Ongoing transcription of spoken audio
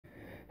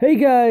Hey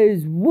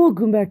guys,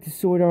 welcome back to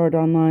Sword Art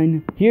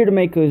Online. Here to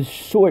make a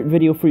short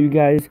video for you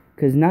guys,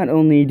 because not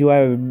only do I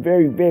have a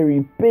very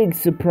big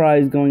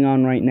surprise going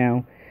on right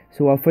now.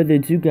 So without further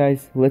ado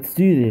guys, let's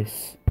do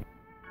this.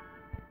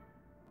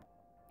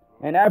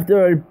 And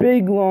after our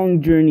big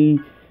long journey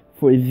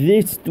for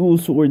this dual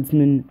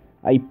swordsman,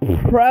 I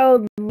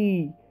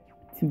proudly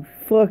to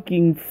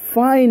fucking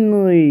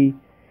finally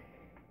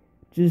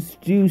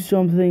just do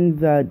something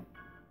that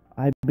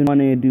I've been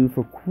wanting to do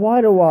for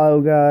quite a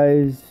while,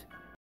 guys.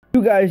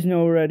 You guys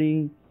know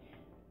already.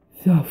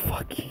 So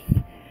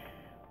fucking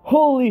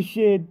holy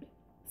shit.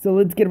 So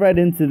let's get right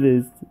into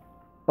this.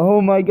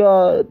 Oh my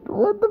god.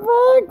 What the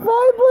fuck?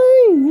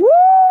 Finally!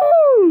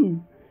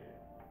 Woo!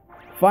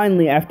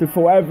 Finally, after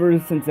forever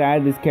since I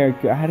had this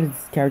character. I had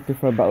this character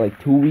for about like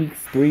 2 weeks,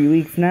 3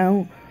 weeks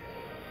now.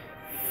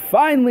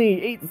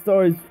 Finally, 8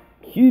 stars.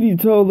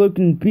 Kirito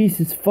looking beast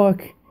as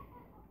fuck.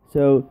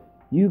 So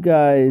you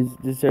guys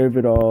deserve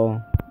it all.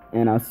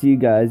 And I'll see you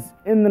guys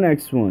in the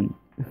next one.